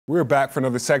We're back for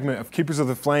another segment of Keepers of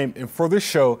the Flame, and for this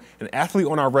show, an athlete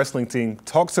on our wrestling team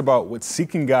talks about what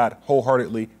seeking God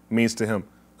wholeheartedly means to him.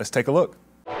 Let's take a look.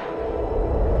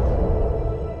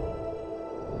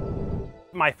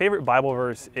 My favorite Bible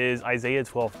verse is Isaiah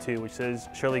 12:2, which says,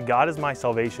 "Surely God is my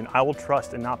salvation. I will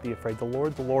trust and not be afraid. The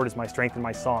Lord is my strength and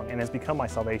my song, and has become my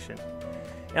salvation."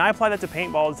 And I apply that to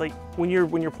paintball. It's like when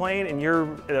you're playing and you're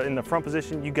in the front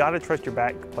position, you got to trust your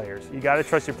back players. You got to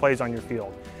trust your players on your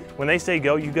field. When they say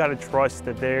go, you got to trust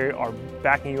that they are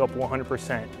backing you up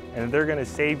 100%, and they're going to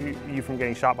save you from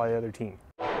getting shot by the other team.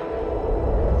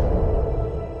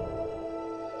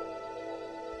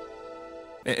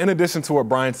 In addition to what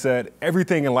Brian said,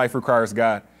 everything in life requires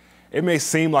God. It may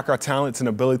seem like our talents and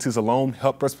abilities alone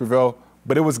help us prevail,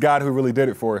 but it was God who really did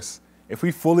it for us. If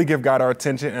we fully give God our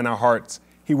attention and our hearts,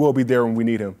 He will be there when we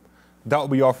need Him. That will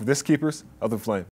be all for this Keepers of the Flame.